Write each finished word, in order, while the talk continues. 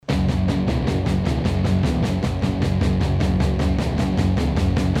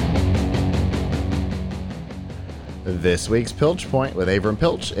This week's Pilch Point with Avram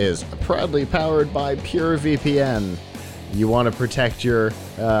Pilch is proudly powered by PureVPN. You want to protect your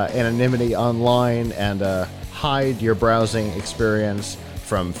anonymity online and hide your browsing experience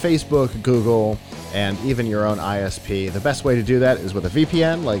from Facebook, Google, and even your own ISP. The best way to do that is with a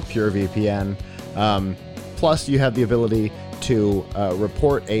VPN like PureVPN. Plus, you have the ability to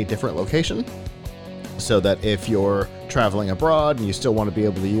report a different location so that if you're traveling abroad and you still want to be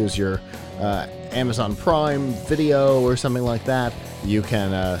able to use your Amazon Prime Video or something like that, you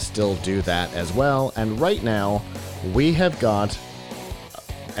can still do that as well. And right now, we have got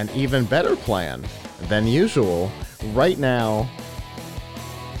an even better plan than usual. Right now...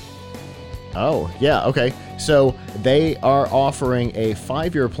 Oh, yeah, okay. So they are offering a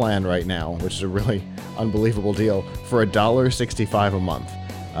 5-year plan right now, which is a really unbelievable deal, for $1.65 a month,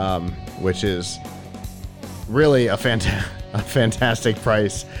 which is really a fantastic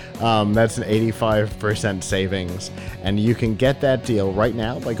price. That's an 85% savings, and you can get that deal right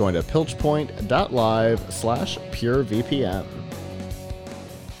now by going to pilchpoint.live/purevpn.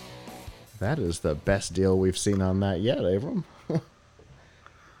 That is the best deal we've seen on that yet, Avram.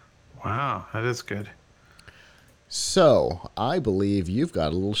 Wow, that is good. So, I believe you've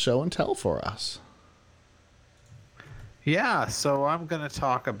got a little show and tell for us. Yeah, so I'm going to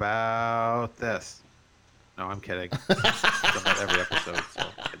talk about this. No, I'm kidding. I've done that every episode, so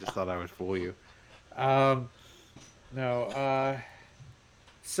I just thought I would fool you.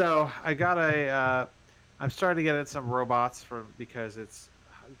 So I got I'm starting to get in some robots because it's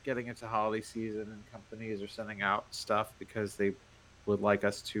getting into holiday season and companies are sending out stuff because they would like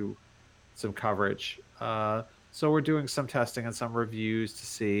us to some coverage. So we're doing some testing and some reviews to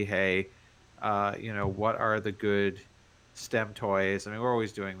see, hey, what are the good STEM toys? I mean, we're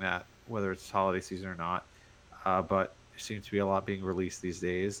always doing that, whether it's holiday season or not. But there seems to be a lot being released these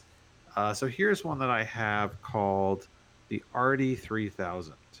days. So here's one that I have called the Arty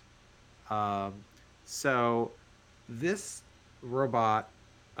 3000. So this robot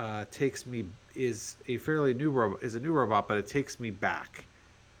is a new robot, but it takes me back.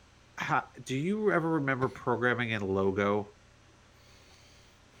 Do you ever remember programming in Logo?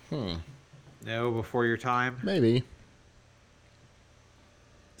 No, before your time? Maybe.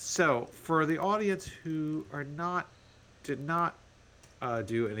 So, for the audience who did not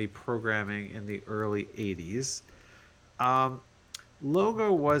do any programming in the early 80s,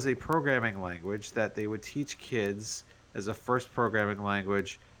 Logo was a programming language that they would teach kids as a first programming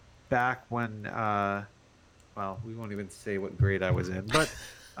language back when, we won't even say what grade I was in, but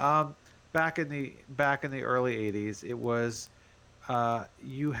back in the early 80s, it was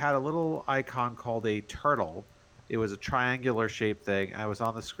you had a little icon called a turtle. It was a triangular shaped thing. I was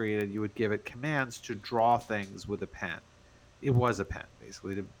on the screen, and you would give it commands to draw things with a pen. It was a pen,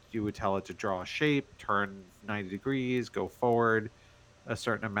 basically. You would tell it to draw a shape, turn 90 degrees, go forward a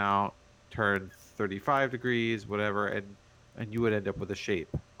certain amount, turn 35 degrees, whatever, and you would end up with a shape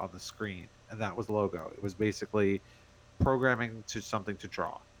on the screen. And that was Logo. It was basically programming to something to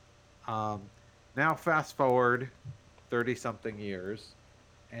draw. Now fast forward 30-something years,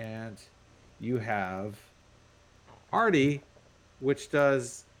 and you have Arty, which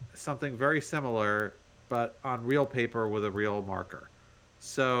does something very similar, but on real paper with a real marker.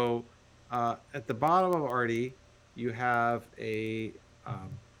 So at the bottom of Arty, you have I don't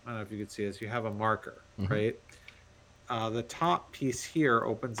know if you can see this, you have a marker, right? The top piece here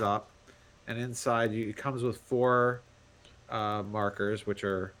opens up, and inside it comes with 4 markers, which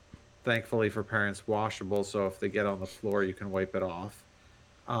are, thankfully for parents, washable, so if they get on the floor, you can wipe it off.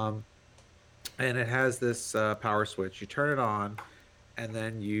 And it has this power switch. You turn it on, and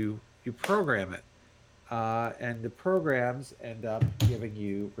then you program it. And the programs end up giving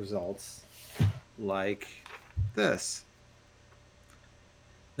you results like this.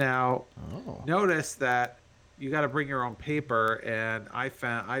 Now, Notice that you got to bring your own paper, and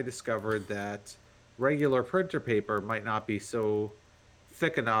I discovered that regular printer paper might not be so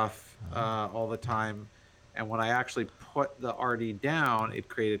thick enough all the time. And when I actually put the Arty down, it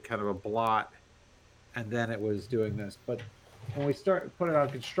created kind of a blot, and then it was doing this. But when we put it on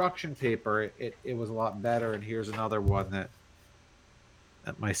construction paper, it was a lot better. And here's another one that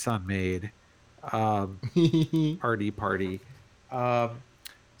my son made, Arty Party.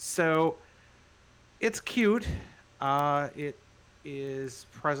 So it's cute. It is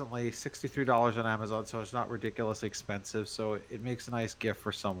presently $63 on Amazon, so it's not ridiculously expensive. So it makes a nice gift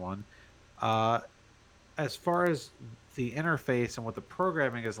for someone. As far as the interface and what the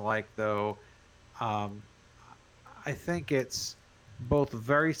programming is like, though, I think it's both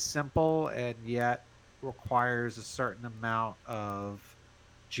very simple and yet requires a certain amount of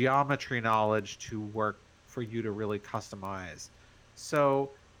geometry knowledge to work for you to really customize. So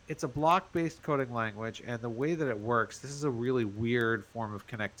it's a block-based coding language, and the way that it works, this is a really weird form of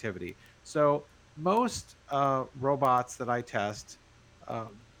connectivity. So most robots that I test uh,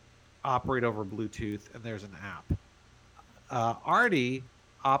 operate over Bluetooth, and there's an app. Artie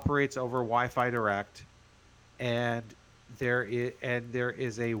operates over Wi-Fi Direct, and there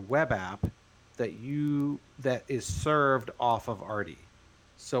is a web app that is served off of Artie.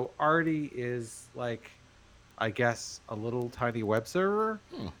 So Artie is like, I guess, a little tiny web server,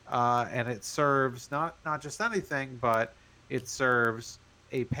 Hmm. and it serves not just anything, but it serves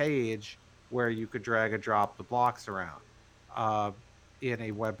a page where you could drag and drop the blocks around uh, in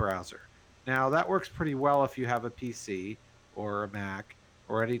a web browser. Now that works pretty well if you have a PC or a Mac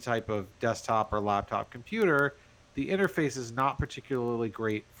or any type of desktop or laptop computer. The interface is not particularly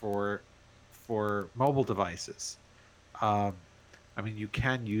great for mobile devices. Um, I mean, you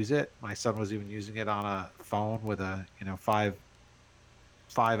can use it. My son was even using it on a phone with a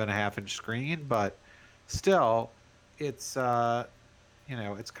five and a half inch screen, but still, it's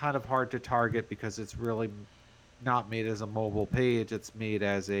it's kind of hard to target because it's really not made as a mobile page. It's made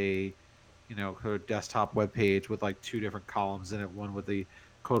as a her desktop web page with like two different columns in it, one with the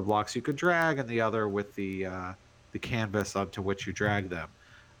code blocks you could drag and the other with the canvas onto which you drag them.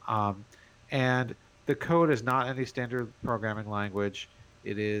 Um, and the code is not any standard programming language.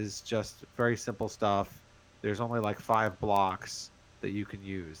 It is just very simple stuff. There's only like 5 blocks that you can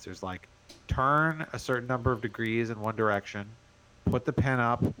use. There's like turn a certain number of degrees in one direction, put the pen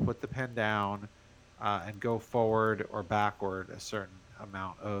up, put the pen down, and go forward or backward a certain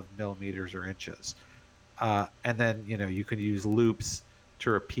amount of millimeters or inches. And then you can use loops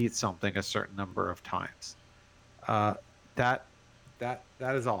to repeat something a certain number of times. Uh, that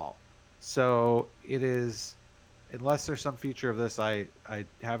that is all. So it is, unless there's some feature of this I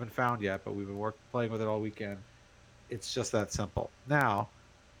haven't found yet, but we've been playing with it all weekend. It's just that simple. Now,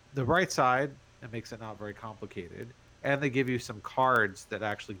 the right side, it makes it not very complicated, and they give you some cards that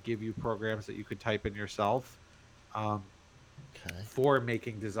actually give you programs that you could type in yourself. Um, Okay. for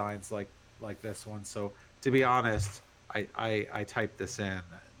making designs like this one. So to be honest, I typed this in,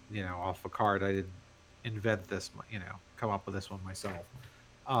 off a card. I didn't invent this, come up with this one myself.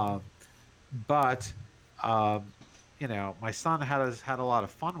 Um, but um, my son had a lot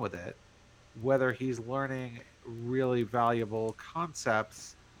of fun with it. Whether he's learning really valuable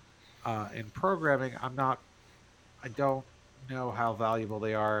concepts in programming, I don't know how valuable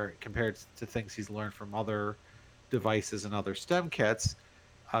they are compared to things he's learned from other devices and other STEM kits,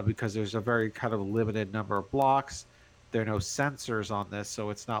 because there's a very kind of limited number of blocks. There are no sensors on this, so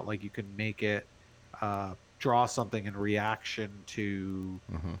it's not like you can make it draw something in reaction to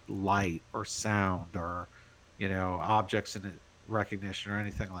Hmm. light or sound or objects in recognition or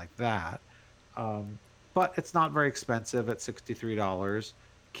anything like that. Um, but it's not very expensive at $63.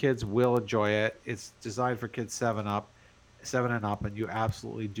 Kids will enjoy it. It's designed for kids 7 and up, and you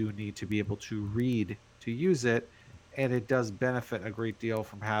absolutely do need to be able to read to use it. And it does benefit a great deal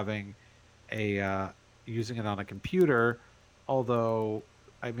from having using it on a computer, although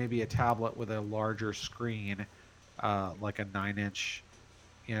maybe a tablet with a larger screen, like a 9-inch,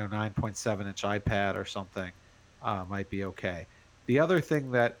 9.7-inch iPad or something, might be okay. The other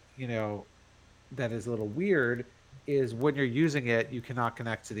thing that is a little weird is when you're using it, you cannot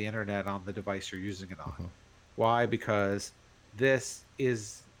connect to the internet on the device you're using it on. Hmm. Why? Because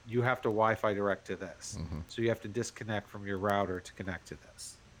you have to Wi-Fi direct to this, Hmm. so you have to disconnect from your router to connect to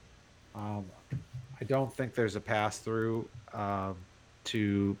this. Um, I don't think there's a pass through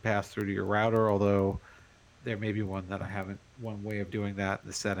to pass through to your router, although there may be one way of doing that in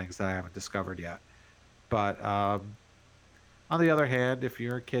the settings that I haven't discovered yet. But on the other hand, if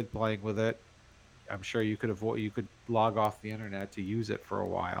you're a kid playing with it, I'm sure you could log off the internet to use it for a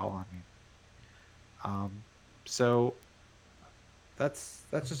while. I mean, um, so that's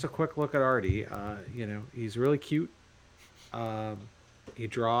just a quick look at Artie. He's really cute. Um, he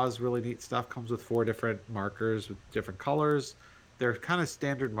draws really neat stuff. Comes with 4 different markers with different colors. They're kind of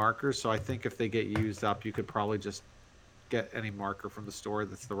standard markers, so I think if they get used up, you could probably just get any marker from the store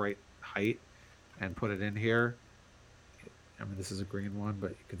that's the right height and put it in here. I mean, this is a green one,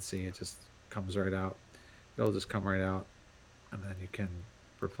 but you can see it just comes right out. It'll just come right out, and then you can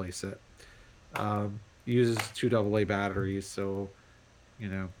replace it. Uses 2 AA batteries, so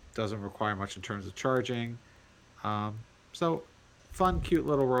doesn't require much in terms of charging. So fun, cute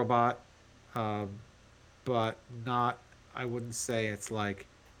little robot, um, but not. I wouldn't say it's like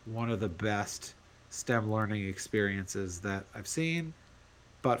one of the best STEM learning experiences that I've seen.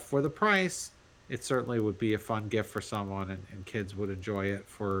 But for the price, it certainly would be a fun gift for someone, and kids would enjoy it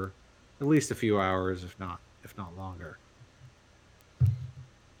for at least a few hours, if not longer.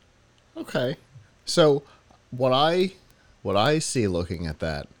 Okay. So what I what I see looking at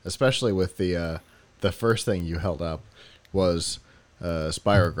that, especially with the first thing you held up, was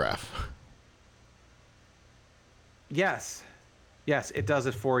Spirograph. Yes, yes, it does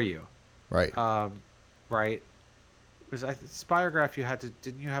it for you. Right. Right? Because Spirograph,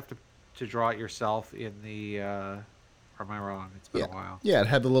 didn't you have to draw it yourself in the? Or am I wrong? It's been Yeah. a while. Yeah, it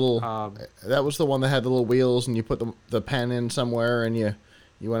had the little. Um, That was the one that had the little wheels, and you put the pen in somewhere, and you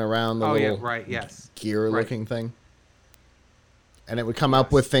went around the oh yeah, little right. Yes, gear right. looking thing, and it would come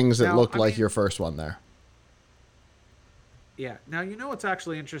up with Yes. things that Now, looked I like mean, your first one there. yeah. Now what's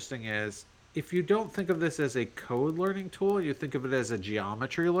actually interesting is if you don't think of this as a code learning tool, you think of it as a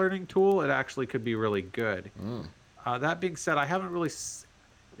geometry learning tool. It actually could be really good. That being said, I haven't really,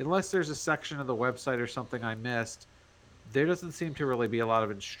 unless there's a section of the website or something I missed, there doesn't seem to really be a lot of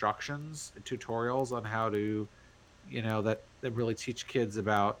instructions, tutorials on how to, that really teach kids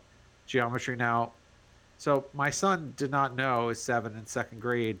about geometry. Now, so my son did not know, is 7 in second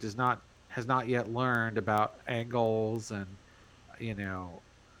grade, has not yet learned about angles and, you know,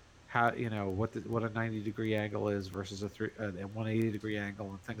 how, what a 90-degree angle is versus a 180-degree angle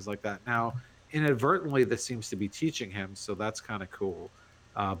and things like that. Now, inadvertently, this seems to be teaching him, so that's kind of cool.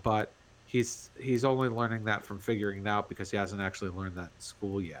 But he's only learning that from figuring it out because he hasn't actually learned that in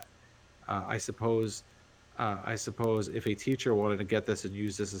school yet. I suppose if a teacher wanted to get this and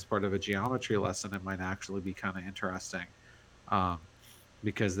use this as part of a geometry lesson, it might actually be kind of interesting, um,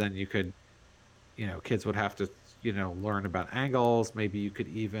 because then you could, kids would have to, learn about angles. Maybe you could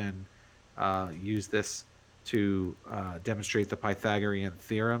even use this to demonstrate the Pythagorean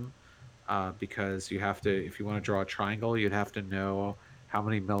theorem, because you have to, if you want to draw a triangle, you'd have to know how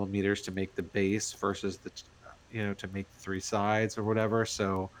many millimeters to make the base versus to make the three sides or whatever.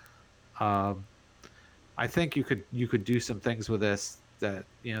 So um, I think you could do some things with this that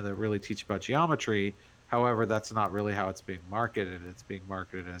that really teach about geometry. However, that's not really how it's being marketed. It's being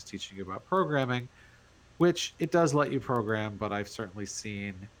marketed as teaching you about programming, which it does let you program, but I've certainly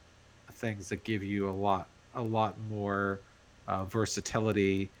seen things that give you a lot more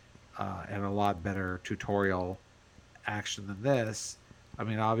versatility, and a lot better tutorial action than this. I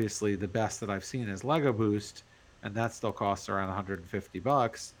mean, obviously, the best that I've seen is Lego Boost, and that still costs around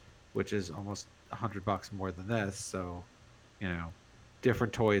 $150, which is almost $100 more than this. So, you know,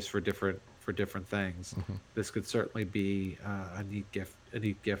 different toys for different things. This could certainly be a neat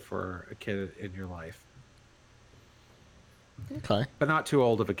gift for a kid in your life, Okay. but not too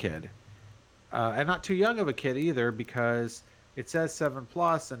old of a kid, and not too young of a kid either, because it says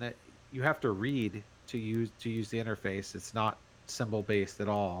 7+, and you have to read to use the interface. It's not symbol based at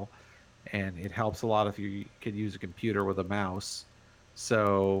all, and it helps a lot if you can use a computer with a mouse.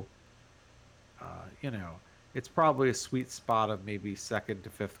 So, uh, you know, it's probably a sweet spot of maybe second to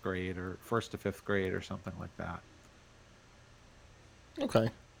fifth grade or first to fifth grade or something like that. Okay.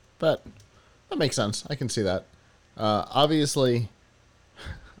 That makes sense. I can see that. Obviously,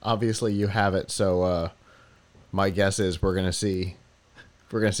 you have it. So my guess is we're gonna see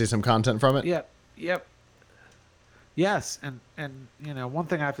some content from it. Yep. Yep. Yes, and one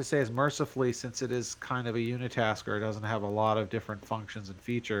thing I have to say is, mercifully, since it is kind of a unitasker, it doesn't have a lot of different functions and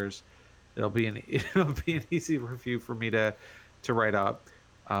features. It'll be an easy review for me to write up.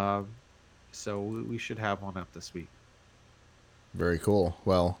 Um, so we should have one up this week. Very cool.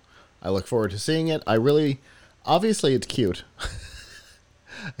 Well, I look forward to seeing it. Obviously it's cute,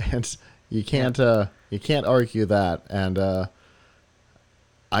 and you can't argue that. And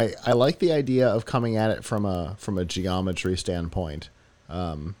I like the idea of coming at it from a geometry standpoint,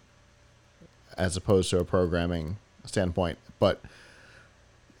 as opposed to a programming standpoint. But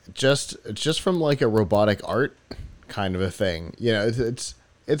just from like a robotic art kind of a thing, it's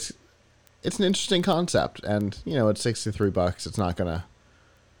an interesting concept, and it's $63.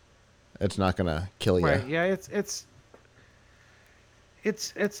 It's not gonna kill you. Right? Yeah,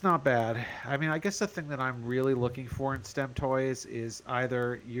 it's not bad. I mean, I guess the thing that I'm really looking for in STEM toys is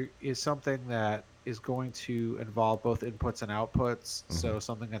something that is going to involve both inputs and outputs. So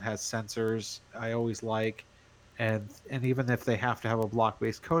something that has sensors, I always like, and even if they have to have a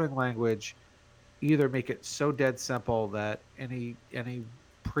block-based coding language, either make it so dead simple that any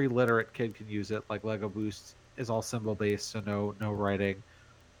pre-literate kid can use it, like Lego Boost is all symbol based, so no writing,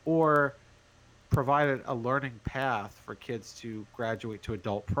 or provided a learning path for kids to graduate to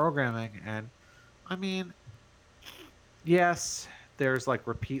adult programming. And I mean, yes, there's like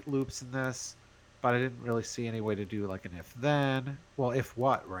repeat loops in this, but I didn't really see any way to do like an if then. Well, if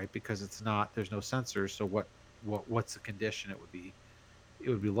what, right? Because there's no sensors, so what's the condition it would be it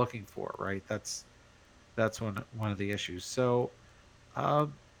would be looking for, right? That's one of the issues. So,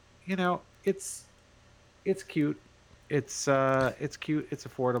 you know, it's cute. It's cute. It's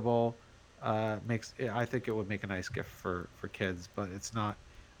affordable. I think it would make a nice gift for kids, but it's not.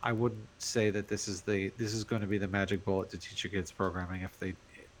 I wouldn't say that this is going to be the magic bullet to teach your kids programming if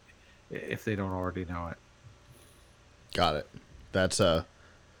they don't already know it. Got it. That's a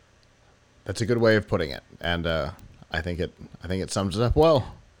good way of putting it, and I think it sums it up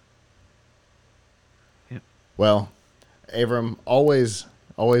well. Yeah. Well, Avram, always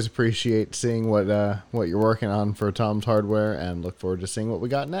appreciate seeing what you're working on for Tom's Hardware, and look forward to seeing what we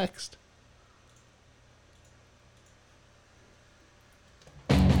got next.